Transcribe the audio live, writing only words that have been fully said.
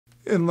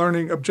In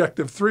learning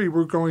Objective 3,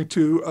 we're going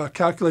to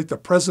calculate the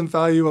present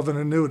value of an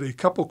annuity. A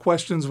couple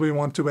questions we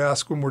want to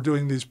ask when we're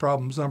doing these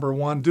problems. Number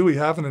one, do we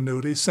have an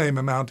annuity, same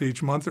amount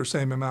each month or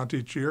same amount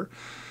each year?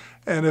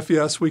 And if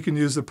yes, we can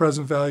use the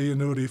present value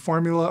annuity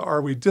formula.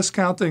 Are we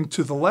discounting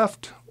to the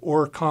left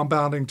or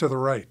compounding to the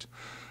right?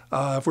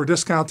 If we're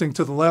discounting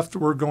to the left,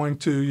 we're going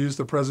to use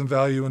the present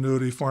value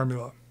annuity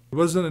formula.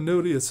 What is an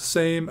annuity? It's the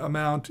same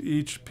amount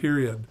each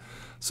period.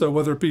 So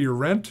whether it be your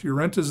rent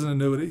is an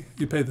annuity.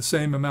 You pay the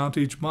same amount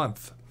each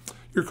month.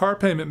 Your car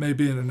payment may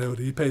be an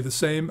annuity. You pay the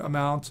same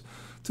amount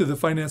to the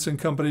financing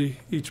company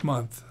each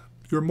month.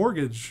 Your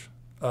mortgage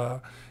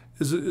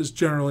is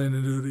generally an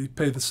annuity. You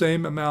pay the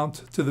same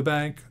amount to the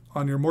bank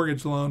on your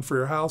mortgage loan for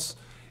your house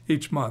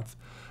each month.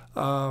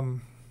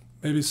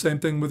 Maybe same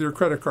thing with your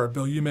credit card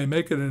bill. You may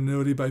make it an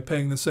annuity by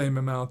paying the same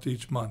amount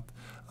each month.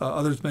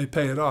 Others may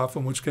pay it off,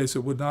 in which case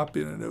it would not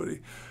be an annuity.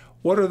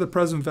 What are the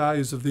present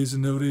values of these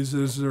annuities?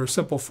 Is there a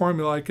simple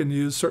formula I can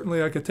use?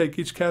 Certainly I could take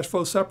each cash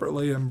flow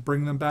separately and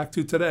bring them back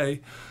to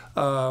today,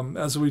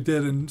 as we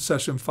did in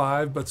session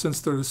 5, but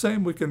since they're the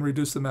same, we can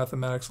reduce the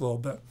mathematics a little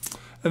bit.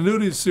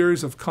 Annuities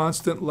series of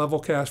constant level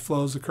cash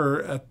flows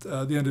occur at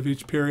the end of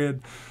each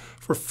period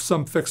for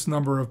some fixed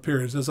number of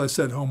periods. As I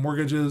said, home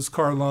mortgages,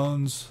 car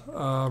loans,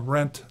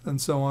 rent, and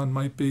so on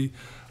might be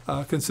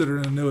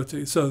considered an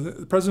annuity. So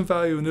the present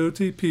value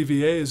annuity,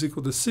 PVA, is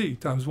equal to C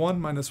times 1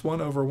 minus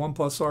 1 over 1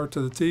 plus R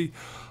to the T,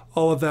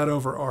 all of that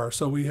over R.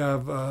 So we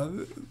have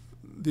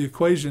the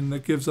equation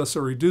that gives us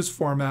a reduced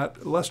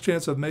format, less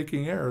chance of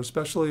making errors,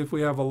 especially if we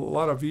have a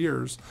lot of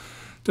years,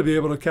 to be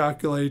able to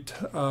calculate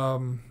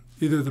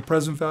either the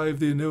present value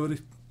of the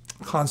annuity,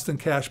 constant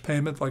cash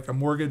payment like a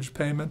mortgage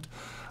payment,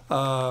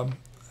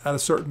 at a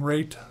certain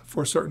rate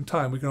for a certain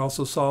time. We can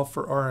also solve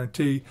for R and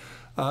T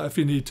if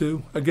you need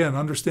to. Again,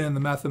 understand the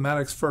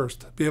mathematics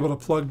first. Be able to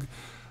plug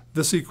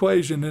this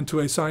equation into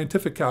a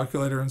scientific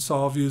calculator and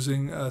solve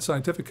using a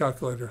scientific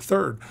calculator.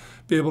 Third,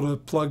 be able to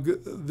plug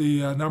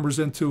the numbers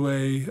into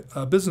a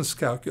business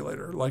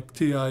calculator like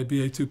TI,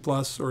 BA2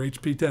 Plus, or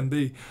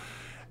HP10B.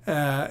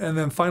 And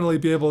then finally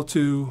be able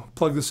to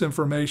plug this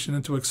information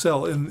into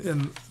Excel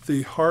in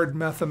the hard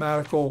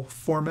mathematical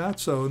format.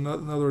 So in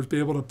other words, be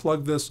able to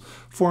plug this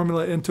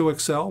formula into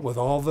Excel with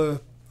all the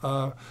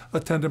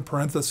attendant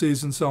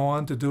parentheses and so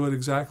on to do it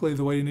exactly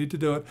the way you need to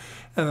do it.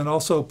 And then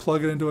also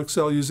plug it into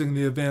Excel using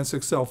the advanced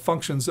Excel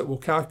functions that will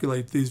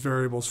calculate these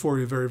variables for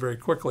you very, very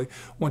quickly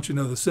once you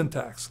know the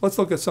syntax. Let's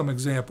look at some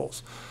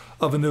examples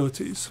of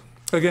annuities.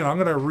 Again, I'm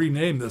going to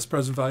rename this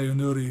present value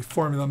annuity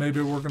formula.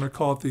 Maybe we're going to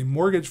call it the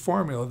mortgage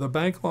formula, the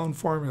bank loan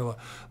formula,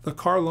 the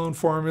car loan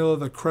formula,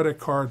 the credit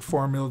card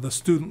formula, the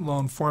student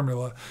loan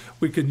formula.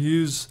 We can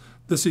use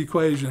this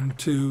equation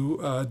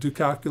to do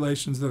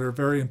calculations that are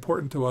very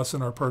important to us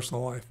in our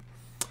personal life.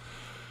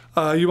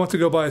 You want to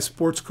go buy a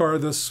sports car.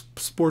 This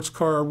sports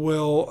car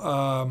will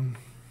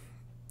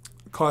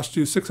cost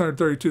you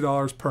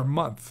 $632 per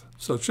month.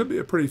 So it should be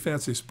a pretty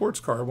fancy sports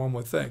car, one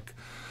would think.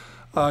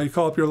 You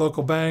call up your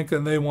local bank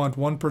and they want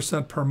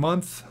 1% per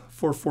month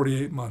for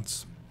 48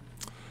 months.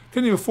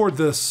 Can you afford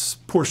this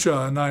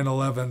Porsche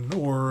 911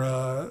 or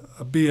a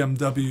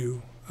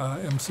BMW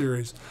M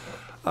Series?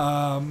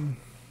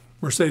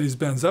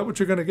 Mercedes-Benz, is that what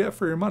you're going to get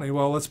for your money?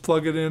 Well, let's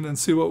plug it in and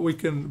see what we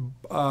can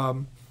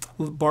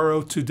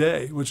borrow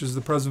today, which is the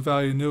present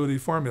value annuity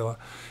formula.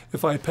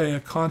 If I pay a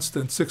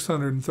constant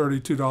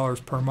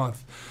 $632 per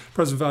month,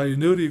 present value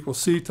annuity equals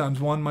C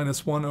times 1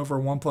 minus 1 over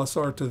 1 plus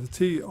R to the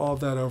T, all of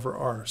that over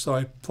R. So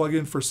I plug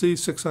in for C,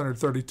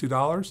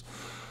 $632.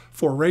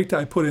 For rate,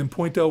 I put in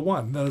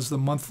 0.01. That is the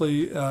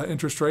monthly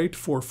interest rate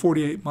for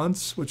 48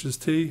 months, which is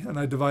T, and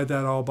I divide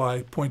that all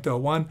by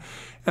 0.01,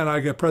 and I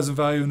get present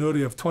value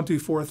annuity of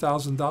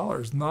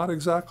 $24,000. Not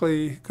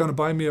exactly going to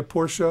buy me a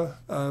Porsche,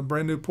 a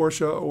brand new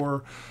Porsche,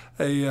 or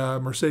a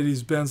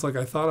Mercedes-Benz like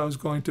I thought I was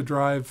going to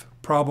drive.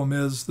 Problem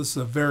is, this is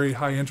a very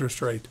high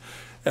interest rate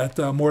at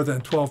more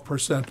than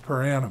 12%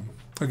 per annum.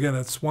 Again,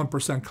 it's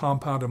 1%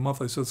 compounded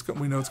monthly, so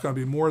we know it's going to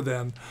be more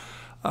than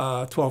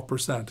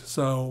 12%.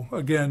 So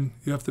again,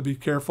 you have to be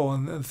careful,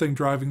 and the thing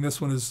driving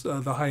this one is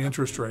the high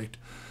interest rate.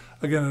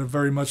 Again, at a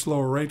very much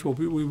lower rate,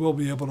 we will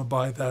be able to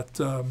buy that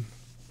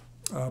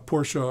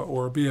Porsche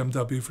or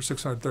BMW for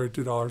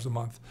 $632 a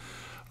month.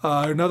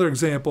 Another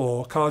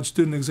example, college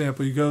student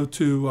example, you go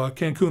to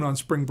Cancun on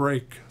spring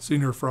break,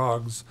 senior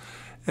frogs,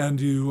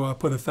 and you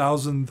put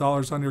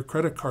 $1,000 on your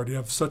credit card. You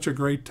have such a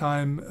great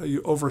time,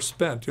 you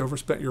overspent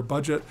your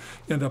budget,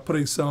 you end up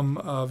putting some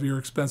of your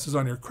expenses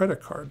on your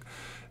credit card.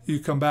 You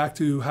come back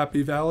to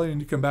Happy Valley and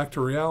you come back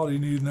to reality,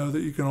 and you know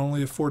that you can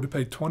only afford to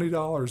pay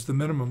 $20, the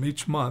minimum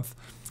each month.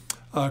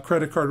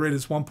 Credit card rate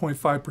is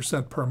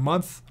 1.5% per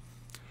month.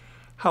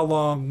 How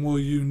long will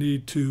you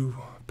need to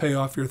pay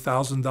off your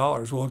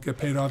 $1,000? Will it get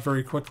paid off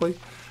very quickly?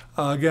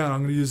 Again,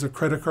 I'm going to use the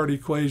credit card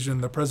equation,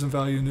 the present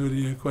value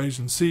annuity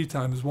equation, C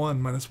times 1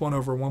 minus 1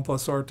 over 1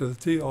 plus R to the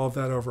T, all of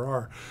that over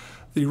R.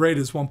 The rate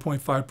is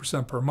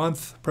 1.5% per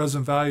month.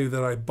 Present value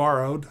that I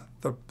borrowed,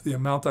 the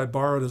amount I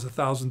borrowed is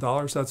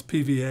 $1,000. That's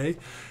PVA.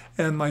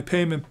 And my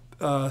payment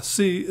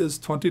C is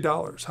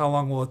 $20. How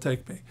long will it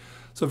take me?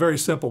 So very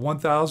simple.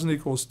 1,000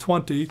 equals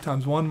 20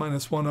 times 1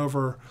 minus 1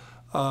 over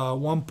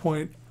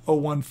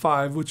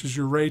 1.015, which is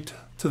your rate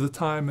to the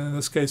time. And in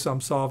this case,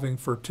 I'm solving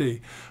for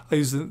t.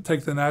 I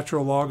take the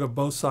natural log of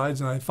both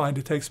sides, and I find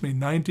it takes me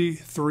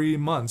 93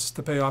 months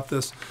to pay off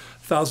this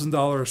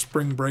 $1,000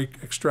 spring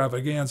break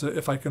extravaganza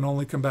if I can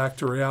only come back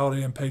to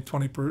reality and pay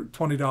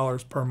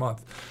 $20 per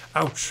month.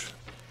 Ouch.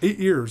 8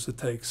 years it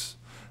takes.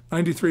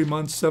 93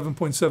 months,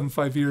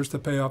 7.75 years to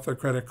pay off their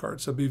credit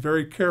card. So be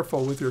very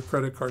careful with your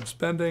credit card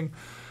spending.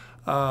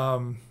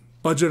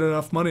 Budget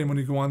enough money when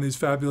you go on these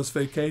fabulous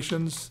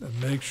vacations, and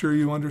make sure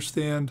you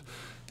understand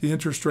the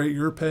interest rate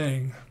you're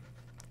paying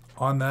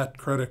on that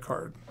credit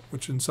card,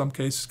 which in some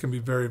cases can be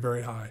very,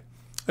 very high.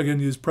 Again,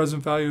 use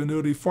present value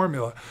annuity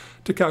formula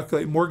to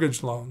calculate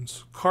mortgage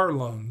loans, car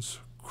loans,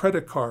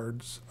 credit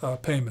cards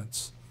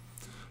payments,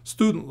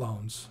 student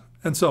loans,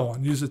 and so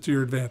on. Use it to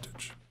your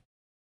advantage.